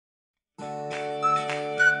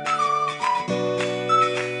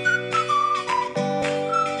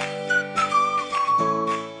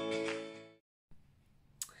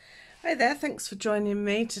there, thanks for joining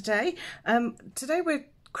me today. Today we're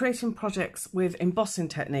creating projects with embossing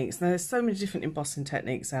techniques. Now there's so many different embossing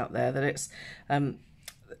techniques out there that it's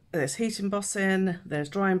there's heat embossing, there's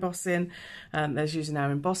dry embossing, there's using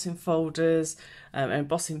our embossing folders,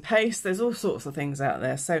 embossing paste. There's all sorts of things out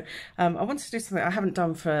there. So I wanted to do something I haven't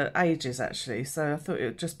done for ages actually, so I thought it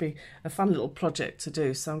would just be a fun little project to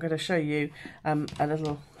do. So I'm going to show you a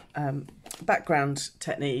little background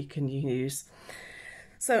technique you can use.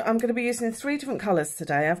 So I'm going to be using 3 different colours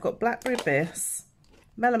today. I've got Blackberry Abyss,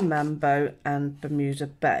 Melon Mambo and Bermuda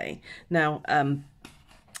Bay. Now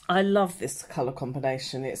I love this colour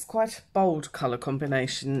combination. It's quite a bold colour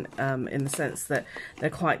combination in the sense that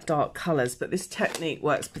they're quite dark colours, but this technique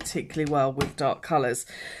works particularly well with dark colours.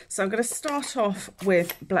 So I'm going to start off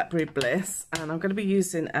with Blackberry Bliss, and I'm going to be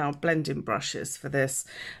using our blending brushes for this.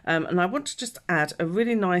 And I want to just add a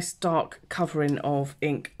really nice dark covering of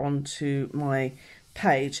ink onto my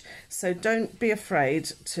page. So don't be afraid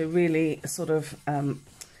to really sort of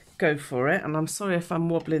go for it, and I'm sorry if I'm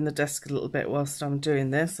wobbling the desk a little bit whilst I'm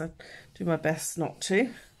doing this. I do my best not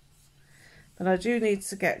to, but I do need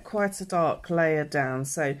to get quite a dark layer down,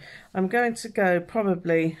 so I'm going to go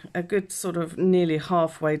probably a good sort of nearly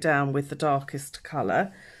halfway down with the darkest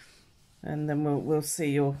colour, and then we'll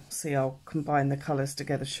see. You'll see I'll combine the colours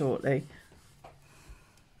together shortly.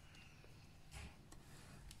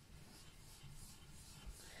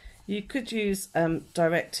 You could use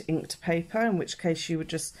direct inked paper, in which case you would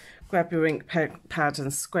just grab your ink pad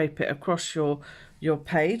and scrape it across your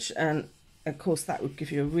page, and of course that would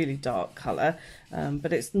give you a really dark colour,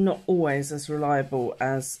 but it's not always as reliable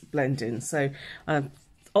as blending. So I've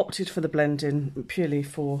opted for the blending purely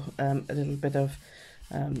for a little bit of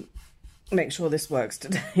make sure this works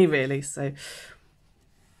today really. So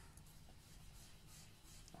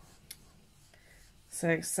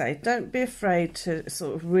say, don't be afraid to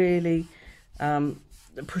sort of really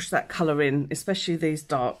push that colour in, especially these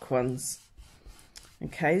dark ones.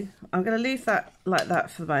 Okay, I'm going to leave that like that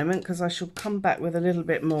for the moment because I shall come back with a little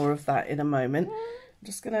bit more of that in a moment. I'm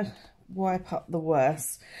just going to wipe up the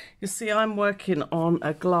worst. You'll see I'm working on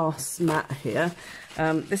a glass mat here.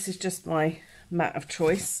 This is just my mat of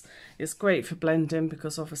choice. It's great for blending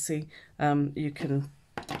because obviously you can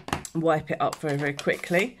wipe it up very, very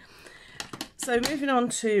quickly. So moving on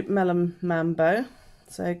to Melon Mambo.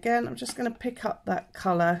 So again, I'm just going to pick up that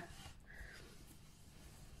colour.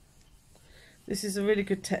 This is a really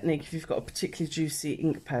good technique if you've got a particularly juicy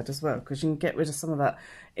ink pad as well, because you can get rid of some of that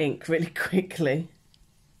ink really quickly.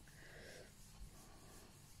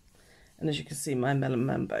 And as you can see, my Melon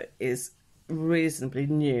Mambo is reasonably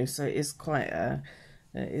new, so it is quite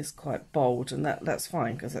bold, and that's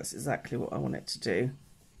fine because that's exactly what I want it to do.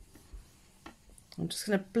 I'm just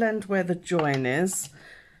going to blend where the join is.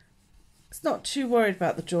 It's not too worried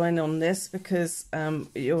about the join on this because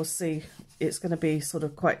you'll see it's going to be sort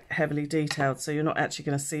of quite heavily detailed, so you're not actually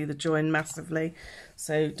going to see the join massively,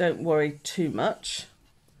 so don't worry too much.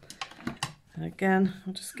 And again,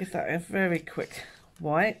 I'll just give that a very quick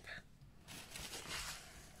wipe.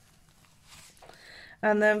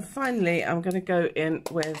 And then finally I'm going to go in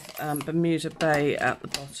with Bermuda Bay at the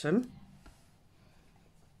bottom.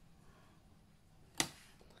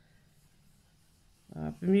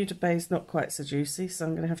 Bermuda Bay is not quite so juicy, so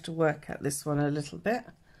I'm going to have to work at this one a little bit.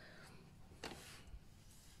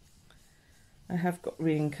 I have got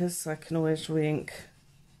re-inkers, so I can always re-ink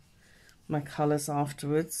my colours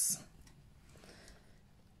afterwards.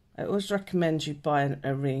 I always recommend you buy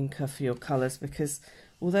a re-inker for your colours because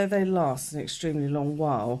although they last an extremely long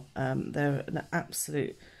while, they're an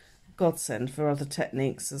absolute godsend for other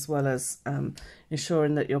techniques, as well as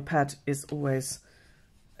ensuring that your pad is always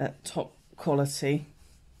at top quality.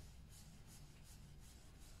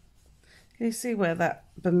 Can you see where that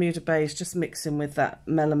Bermuda Bay is just mixing with that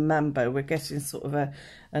Melon Mambo? We're getting sort of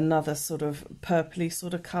another sort of purpley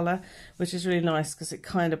sort of colour, which is really nice because it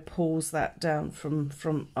kind of pulls that down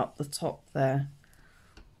from up the top there.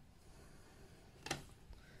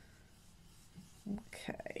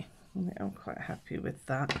 Okay, I'm quite happy with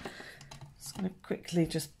that. Just going to quickly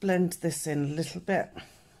just blend this in a little bit.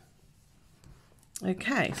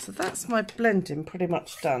 Okay, so that's my blending pretty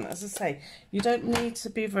much done. As I say, you don't need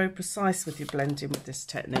to be very precise with your blending with this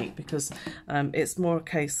technique because it's more a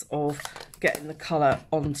case of getting the colour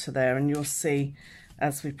onto there, and you'll see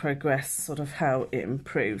as we progress sort of how it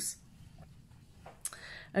improves.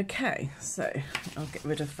 Okay, so I'll get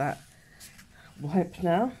rid of that wipe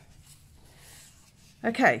now.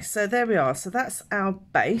 Okay, so there we are. So that's our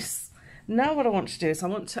base. Now what I want to do is I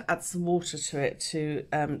want to add some water to it to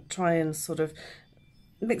try and sort of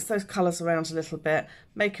mix those colours around a little bit,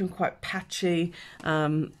 make them quite patchy,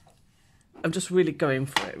 I'm just really going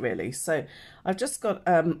for it, really. So I've just got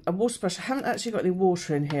a water brush. I haven't actually got any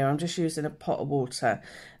water in here. I'm just using a pot of water,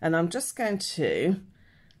 and I'm just going to,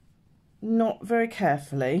 not very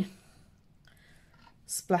carefully,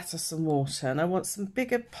 splatter some water. And I want some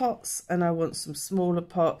bigger pots and I want some smaller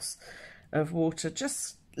pots of water,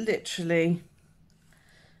 just literally.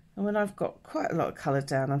 And when I've got quite a lot of colour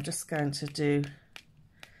down, I'm just going to do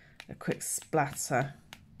a quick splatter.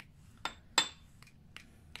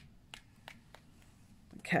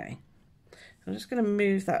 Okay, I'm just going to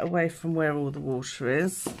move that away from where all the water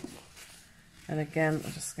is. And again,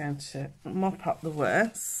 I'm just going to mop up the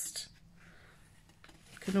worst.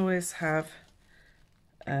 You can always have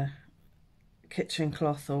a kitchen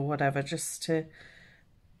cloth or whatever, just to,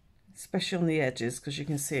 especially on the edges, because you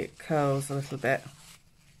can see it curls a little bit.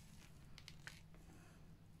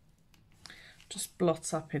 Just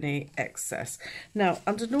blot up any excess. Now,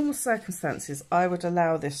 under normal circumstances, I would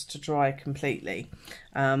allow this to dry completely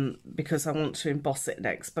because I want to emboss it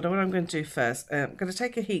next. But what I'm going to do first, I'm going to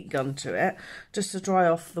take a heat gun to it just to dry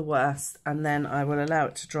off the worst, and then I will allow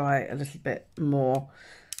it to dry a little bit more.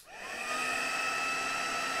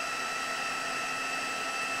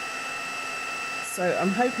 So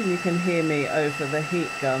I'm hoping you can hear me over the heat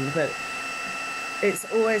gun, but it's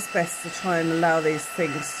always best to try and allow these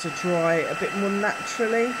things to dry a bit more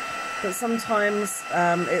naturally, but sometimes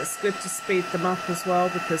it's good to speed them up as well,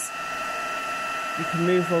 because you can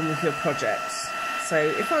move on with your project. So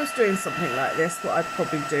if I was doing something like this, what I'd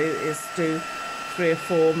probably do is do 3 or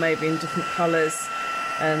 4, maybe in different colours,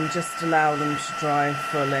 and just allow them to dry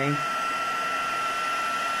fully.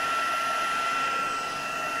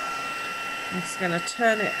 I'm just going to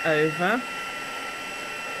turn it over.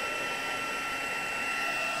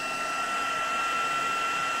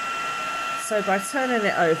 So by turning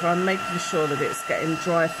it over, I'm making sure that it's getting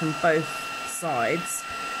dry from both sides,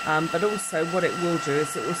 but also what it will do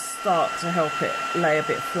is it will start to help it lay a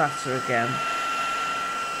bit flatter again.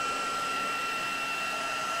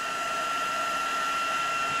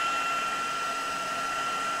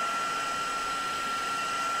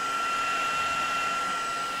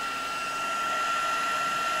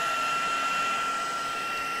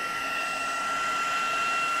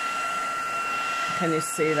 Can you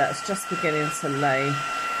see that's just beginning to lay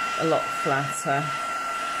a lot flatter?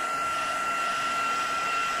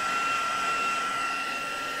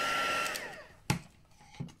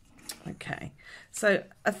 Okay, so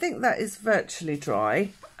I think that is virtually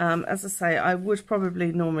dry. As I say, I would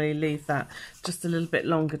probably normally leave that just a little bit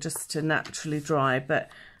longer just to naturally dry,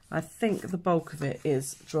 but I think the bulk of it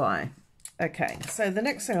is dry. Okay, so the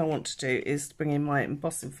next thing I want to do is bring in my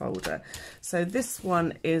embossing folder. So this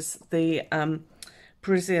one is the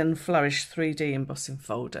Parisian Flourish 3D embossing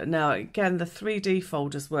folder. Now again, the 3D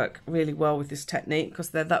folders work really well with this technique because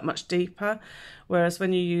they're that much deeper, whereas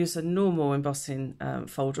when you use a normal embossing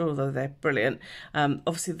folder, although they're brilliant,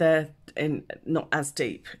 obviously they're not as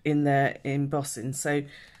deep in their embossing. So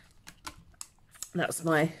that's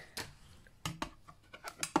my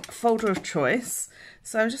folder of choice.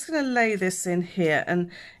 So I'm just going to lay this in here, and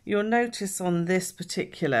you'll notice on this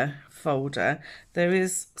particular folder there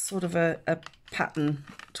is sort of a pattern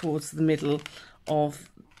towards the middle of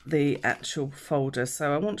the actual folder.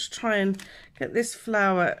 So I want to try and get this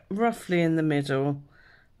flower roughly in the middle,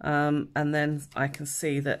 and then I can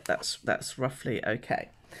see that that's roughly okay.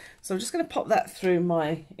 So I'm just going to pop that through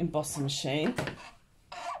my embossing machine.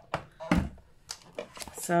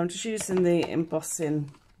 So I'm just using the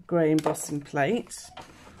grey embossing plate.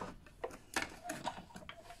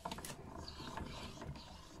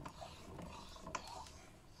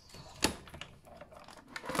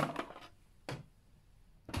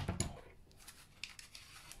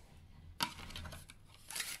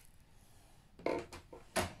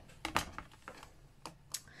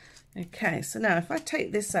 Okay, so now if I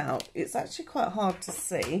take this out, it's actually quite hard to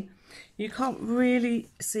see. You can't really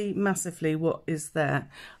see massively what is there.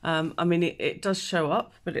 I mean, it does show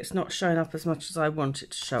up, but it's not showing up as much as I want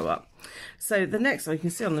it to show up. So the next one, you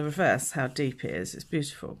can see on the reverse how deep it is. It's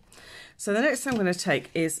beautiful. So the next thing I'm going to take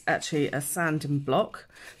is actually a sanding block.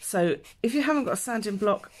 So if you haven't got a sanding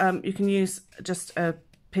block, you can use just a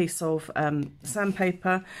piece of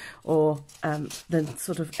sandpaper or the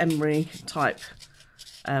sort of emery type.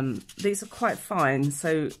 These are quite fine,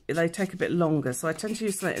 so they take a bit longer, so I tend to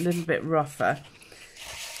use something a little bit rougher.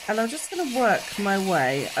 And I'm just going to work my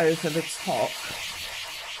way over the top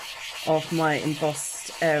of my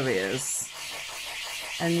embossed areas,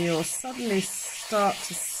 and you'll suddenly start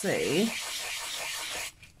to see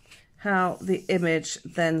how the image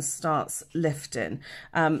then starts lifting.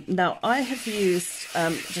 Now I have used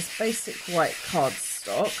just basic white cards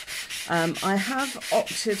cardstock. I have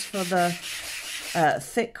opted for the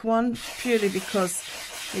thick one purely because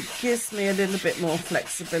it gives me a little bit more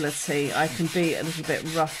flexibility. I can be a little bit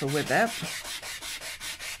rougher with it.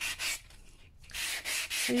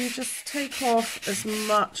 So you just take off as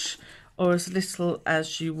much or as little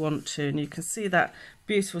as you want to, and you can see that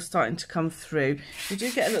beautiful starting to come through. You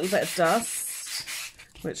do get a little bit of dust,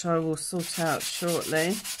 which I will sort out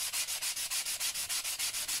shortly.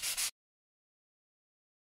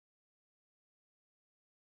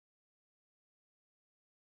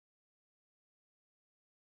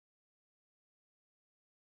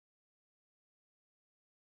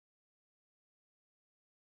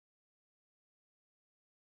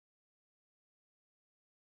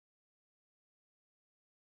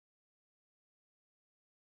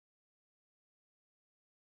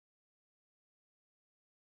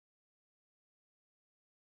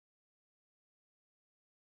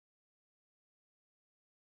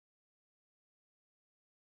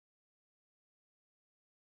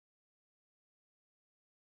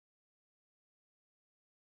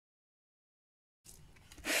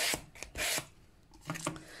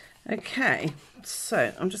 Okay,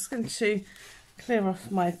 so I'm just going to clear off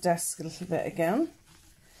my desk a little bit again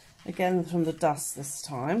from the dust this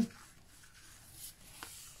time.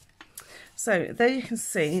 So there you can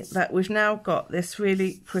see that we've now got this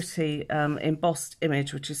really pretty embossed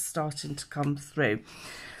image which is starting to come through.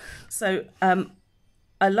 So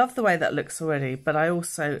I love the way that looks already, but I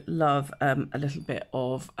also love a little bit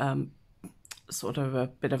of sort of a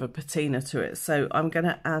bit of a patina to it. So I'm going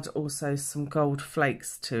to add also some gold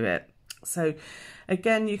flakes to it. So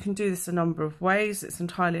again, you can do this a number of ways. It's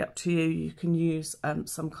entirely up to you. You can use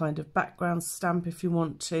some kind of background stamp if you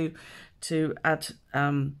want to add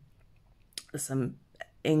some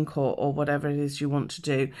ink or whatever it is you want to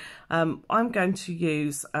do. I'm going to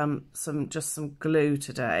use just some glue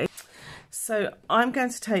today. So I'm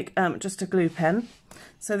going to take just a glue pen.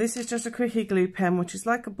 So this is just a quickie glue pen, which is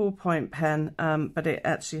like a ballpoint pen, but it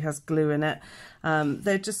actually has glue in it.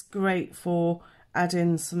 They're just great for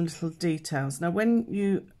adding some little details. Now, when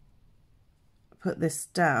you put this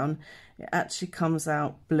down, it actually comes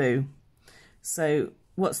out blue. So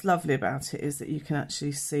what's lovely about it is that you can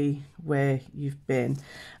actually see where you've been.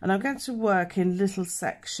 And I'm going to work in little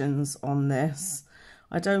sections on this.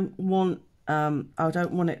 I don't want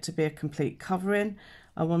it to be a complete covering.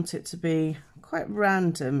 I want it to be quite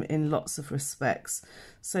random in lots of respects,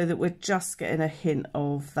 so that we're just getting a hint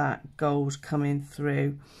of that gold coming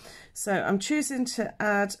through. So I'm choosing to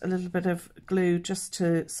add a little bit of glue just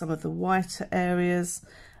to some of the whiter areas,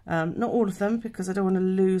 not all of them because I don't want to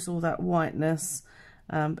lose all that whiteness,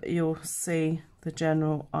 but you'll see the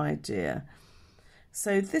general idea.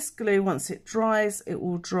 So this glue, once it dries, it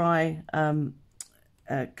will dry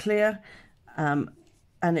clear,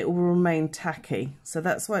 and it will remain tacky. So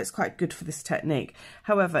that's why it's quite good for this technique.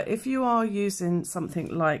 However, if you are using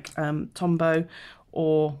something like Tombow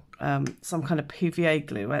or some kind of PVA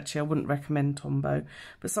glue, actually I wouldn't recommend Tombow,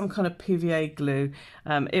 but some kind of PVA glue,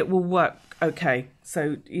 it will work okay.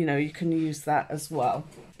 So, you know, you can use that as well.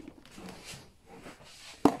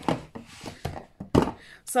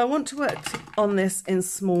 So I want to work on this in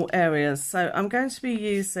small areas. So I'm going to be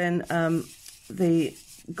using the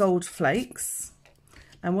gold flakes.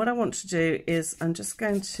 And what I want to do is I'm just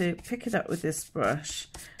going to pick it up with this brush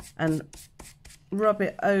and rub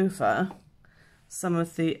it over some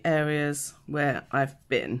of the areas where I've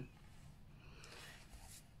been.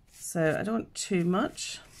 So I don't want too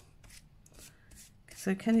much.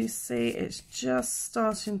 So can you see it's just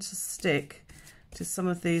starting to stick to some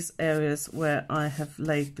of these areas where I have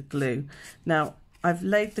laid the glue. Now I've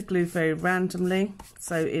laid the glue very randomly,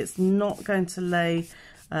 so it's not going to lay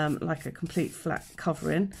like a complete flat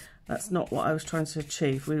covering. That's not what I was trying to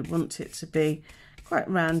achieve. We want it to be quite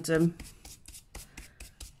random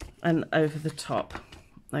and over the top.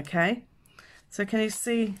 Okay, so can you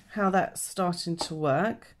see how that's starting to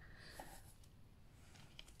work?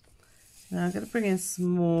 Now I'm going to bring in some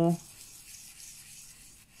more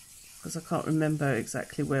because I can't remember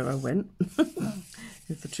exactly where I went,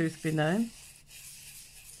 if the truth be known.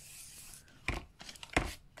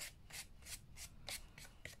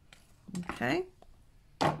 Okay,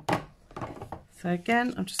 so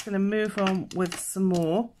again I'm just going to move on with some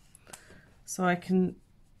more so I can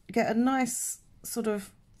get a nice sort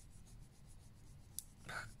of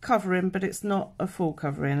covering, but it's not a full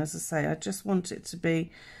covering. As I say, I just want it to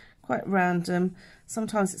be quite random.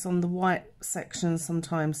 Sometimes it's on the white section,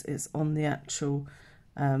 sometimes it's on the actual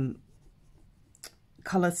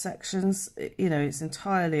coloured sections. You know, it's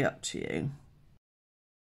entirely up to you.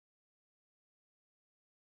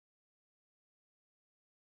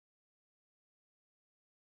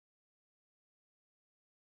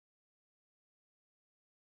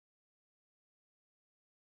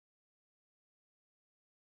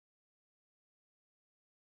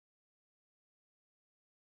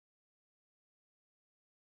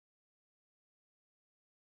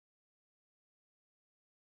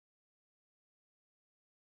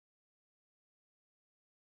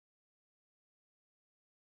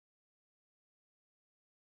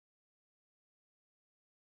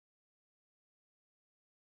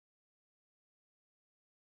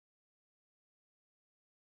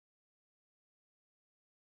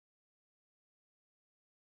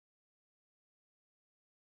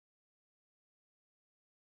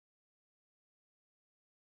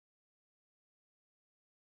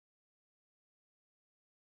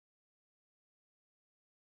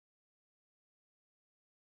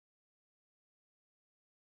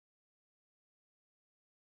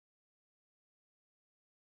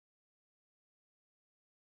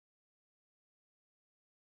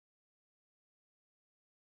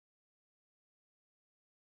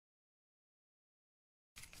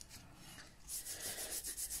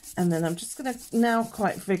 And then I'm just going to now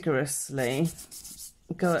quite vigorously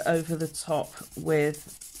go over the top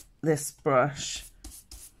with this brush,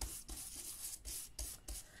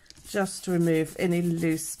 just to remove any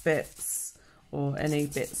loose bits or any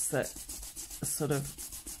bits that sort of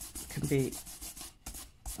can be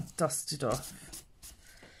dusted off.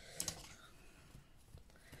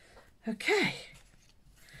 Okay,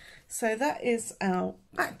 so that is our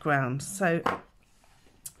background. So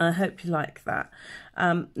I hope you like that.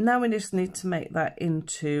 Now we just need to make that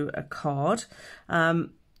into a card.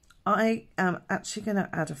 I am actually going to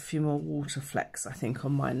add a few more water flecks, I think,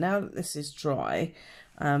 on mine. Now that this is dry,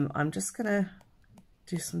 I'm just going to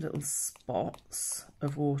do some little spots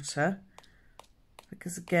of water,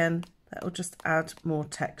 because again, that will just add more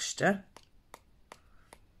texture.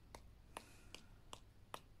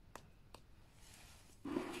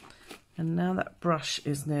 And now that brush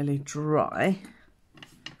is nearly dry,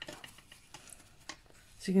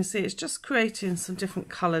 so you can see it's just creating some different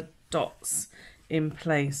coloured dots in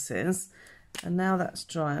places. And now that's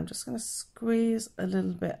dry, I'm just going to squeeze a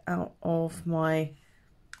little bit out of my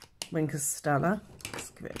Wink of Stella.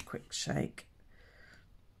 Let's give it a quick shake.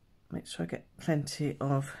 Make sure I get plenty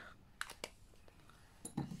of.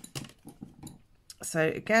 So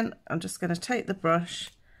again, I'm just going to take the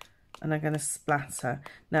brush and I'm going to splatter.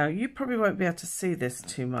 Now you probably won't be able to see this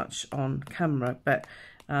too much on camera, but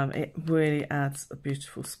it really adds a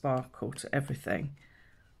beautiful sparkle to everything.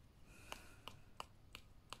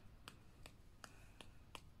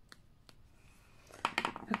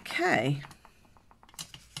 Okay,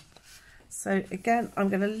 so again, I'm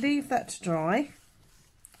going to leave that to dry,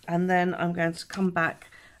 and then I'm going to come back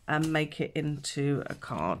and make it into a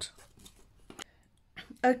card.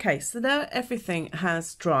 Okay, so now everything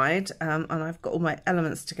has dried, and I've got all my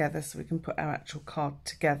elements together so we can put our actual card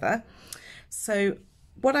together. So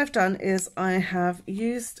what I've done is I have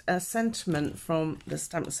used a sentiment from the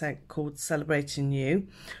stamp set called Celebrating You.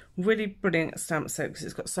 Really brilliant stamp set because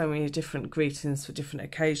it's got so many different greetings for different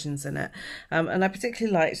occasions in it. And I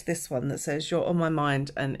particularly liked this one that says, "You're on my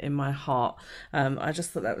mind and in my heart." I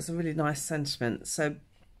just thought that was a really nice sentiment. So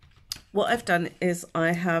what I've done is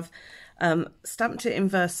I have stamped it in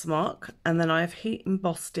Versamark, and then I've heat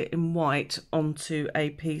embossed it in white onto a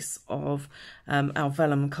piece of our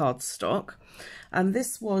vellum cardstock. And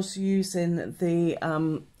this was using the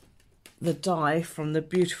die from the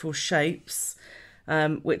Beautiful Shapes,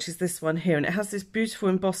 which is this one here, and it has this beautiful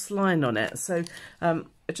embossed line on it. So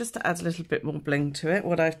just to add a little bit more bling to it,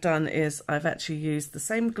 what I've done is I've actually used the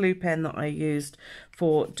same glue pen that I used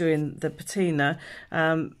for doing the patina,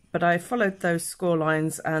 but I followed those score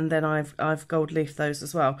lines, and then I've gold leafed those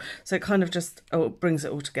as well. So it kind of just brings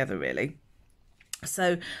it all together really.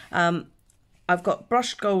 So I've got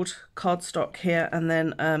brushed gold cardstock here, and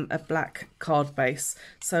then a black card base.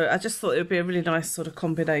 So I just thought it would be a really nice sort of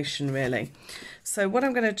combination really. So what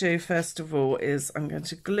I'm going to do first of all is I'm going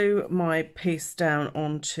to glue my piece down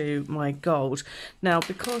onto my gold. Now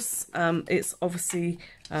because it's obviously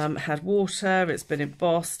had water, it's been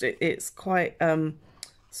embossed, it's quite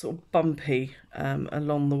sort of bumpy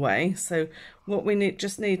along the way. So what we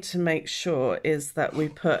just need to make sure is that we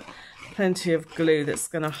put plenty of glue that's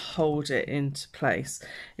going to hold it into place,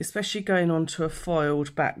 especially going onto a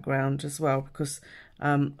foiled background as well, because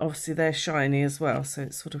obviously they're shiny as well, so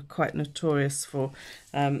it's sort of quite notorious for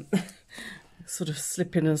sort of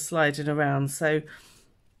slipping and sliding around. So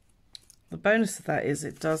the bonus of that is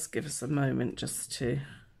it does give us a moment just to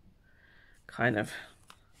kind of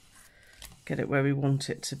get it where we want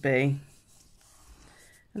it to be,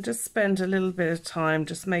 and just spend a little bit of time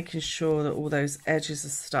just making sure that all those edges are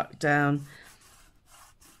stuck down.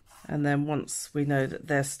 And then once we know that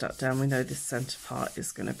they're stuck down, we know this centre part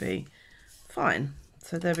is going to be fine.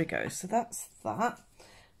 So there we go. So that's that.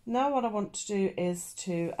 Now what I want to do is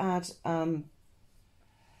to add a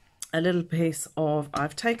little piece of,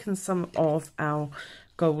 I've taken some of our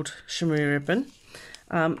gold chamois ribbon,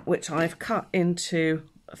 which I've cut into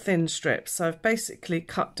thin strips. So I've basically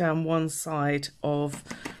cut down one side of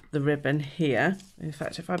the ribbon here. In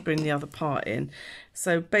fact, if I bring the other part in,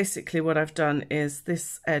 so basically what I've done is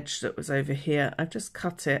this edge that was over here, I've just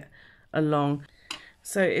cut it along,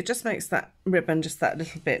 so it just makes that ribbon just that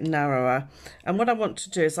little bit narrower. And what I want to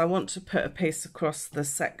do is I want to put a piece across the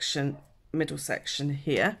section, middle section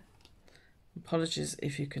here. Apologies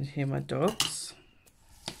if you can hear my dogs.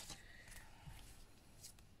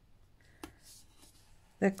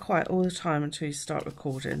 They're quiet all the time until you start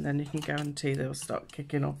recording, then you can guarantee they'll start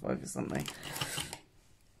kicking off over something.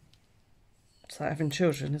 It's like having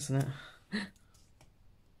children, isn't it?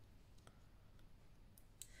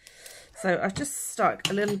 So I've just stuck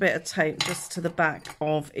a little bit of tape just to the back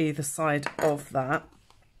of either side of that.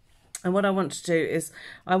 And what I want to do is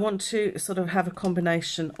I want to sort of have a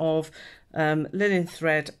combination of linen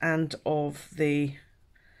thread and of the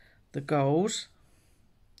gold.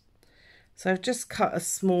 So I've just cut a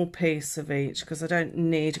small piece of each because I don't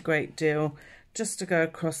need a great deal, just to go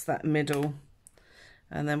across that middle.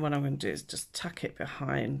 And then what I'm going to do is just tuck it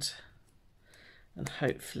behind, and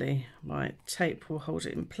hopefully my tape will hold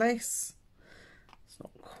it in place. It's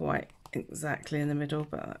not quite exactly in the middle,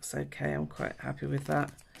 but that's okay. I'm quite happy with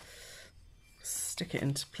that. Stick it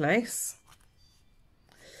into place.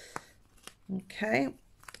 Okay,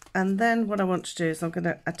 and then what I want to do is I'm going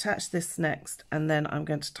to attach this next, and then I'm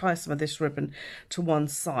going to tie some of this ribbon to one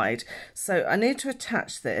side. So I need to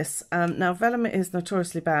attach this. Now vellum is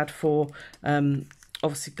notoriously bad for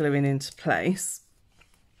obviously gluing into place.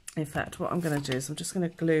 In fact, what I'm going to do is I'm just going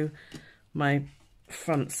to glue my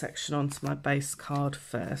front section onto my base card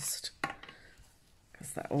first,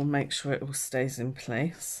 because that will make sure it all stays in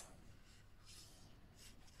place.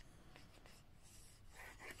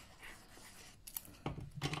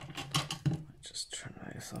 Just trim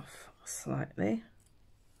those off slightly.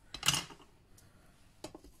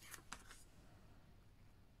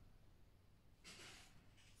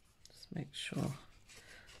 Just make sure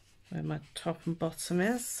where my top and bottom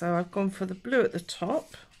is. So I've gone for the blue at the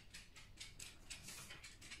top.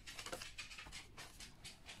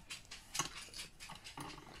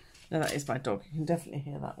 Now that is my dog. You can definitely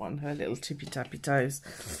hear that one, her little tippy tappy toes.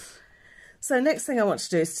 So next thing I want to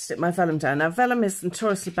do is to stick my vellum down. Now vellum is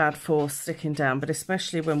notoriously bad for sticking down, but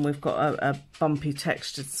especially when we've got a bumpy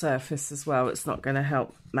textured surface as well, it's not going to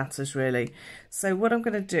help matters really. So what I'm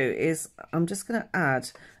going to do is I'm just going to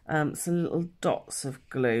add some little dots of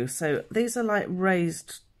glue. So these are like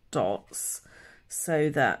raised dots, so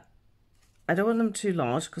that I don't want them too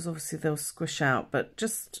large because obviously they'll squish out, but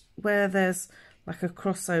just where there's like a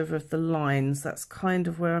crossover of the lines, that's kind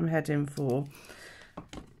of where I'm heading for.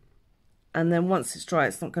 And then once it's dry,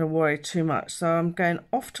 it's not going to worry too much. So I'm going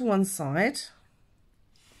off to one side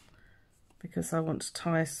because I want to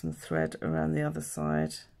tie some thread around the other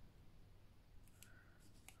side.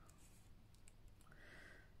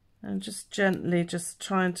 And just gently just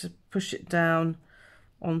trying to push it down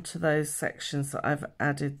onto those sections that I've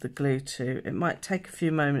added the glue to. It might take a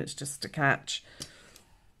few moments just to catch.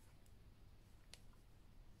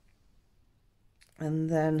 And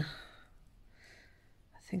then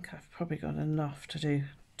I think I've probably got enough to do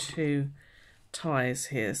 2 ties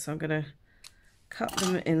here, so I'm going to cut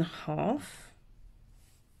them in half.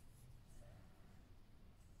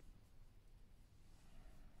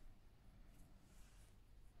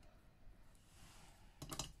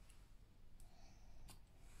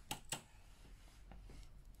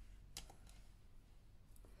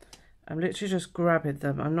 I'm literally just grabbing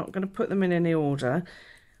them. I'm not going to put them in any order.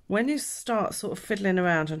 When you start sort of fiddling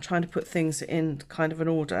around and trying to put things in kind of an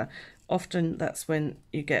order, often that's when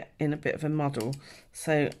you get in a bit of a muddle.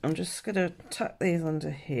 So I'm just going to tuck these under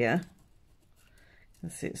here. You can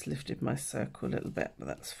see it's lifted my circle a little bit, but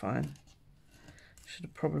that's fine. Should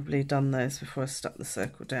have probably done those before I stuck the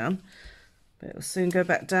circle down, but it will soon go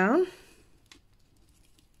back down.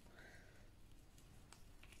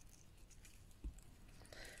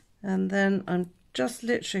 And then I'm just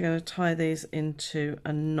literally going to tie these into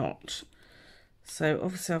a knot. So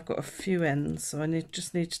obviously I've got a few ends, so I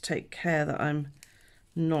just need to take care that I'm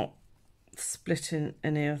not splitting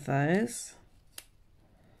any of those,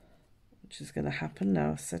 which is going to happen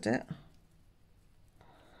now I've said it.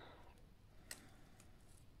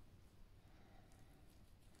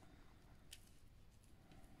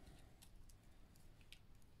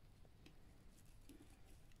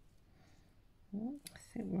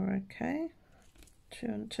 I think we're okay. 2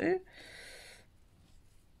 and 2.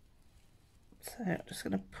 So I'm just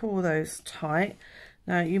going to pull those tight.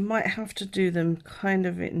 Now you might have to do them kind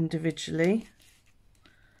of individually,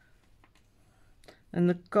 and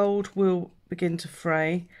the gold will begin to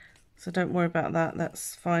fray, so don't worry about that,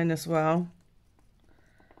 that's fine as well.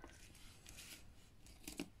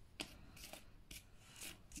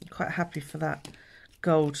 I'm quite happy for that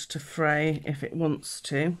gold to fray if it wants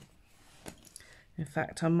to. In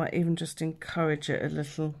fact, I might even just encourage it a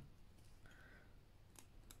little.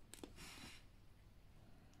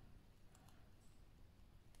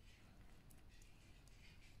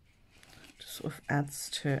 Just sort of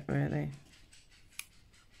adds to it, really.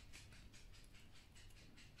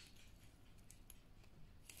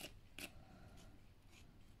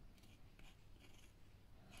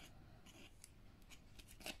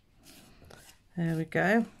 There we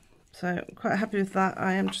go. So I'm quite happy with that.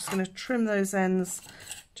 I am just going to trim those ends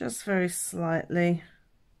just very slightly,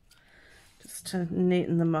 just to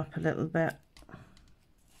neaten them up a little bit.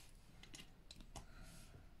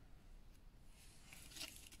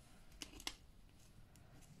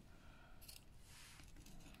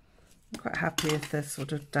 I'm quite happy if they're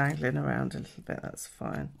sort of dangling around a little bit, that's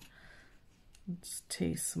fine. Just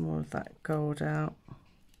tease some more of that gold out.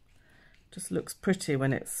 Just looks pretty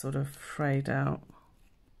when it's sort of frayed out.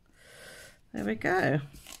 There we go.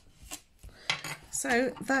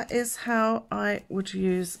 So that is how I would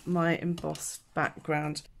use my embossed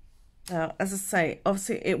background. Now, as I say,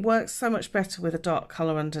 obviously it works so much better with a dark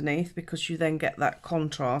colour underneath because you then get that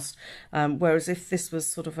contrast, whereas if this was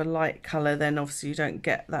sort of a light colour, then obviously you don't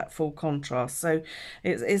get that full contrast. So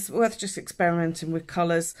it's worth just experimenting with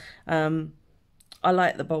colours. I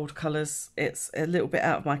like the bold colours. It's a little bit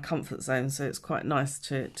out of my comfort zone, so it's quite nice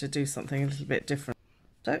to do something a little bit different.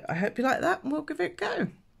 So I hope you like that, and we'll give it a go.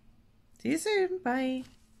 See you soon. Bye.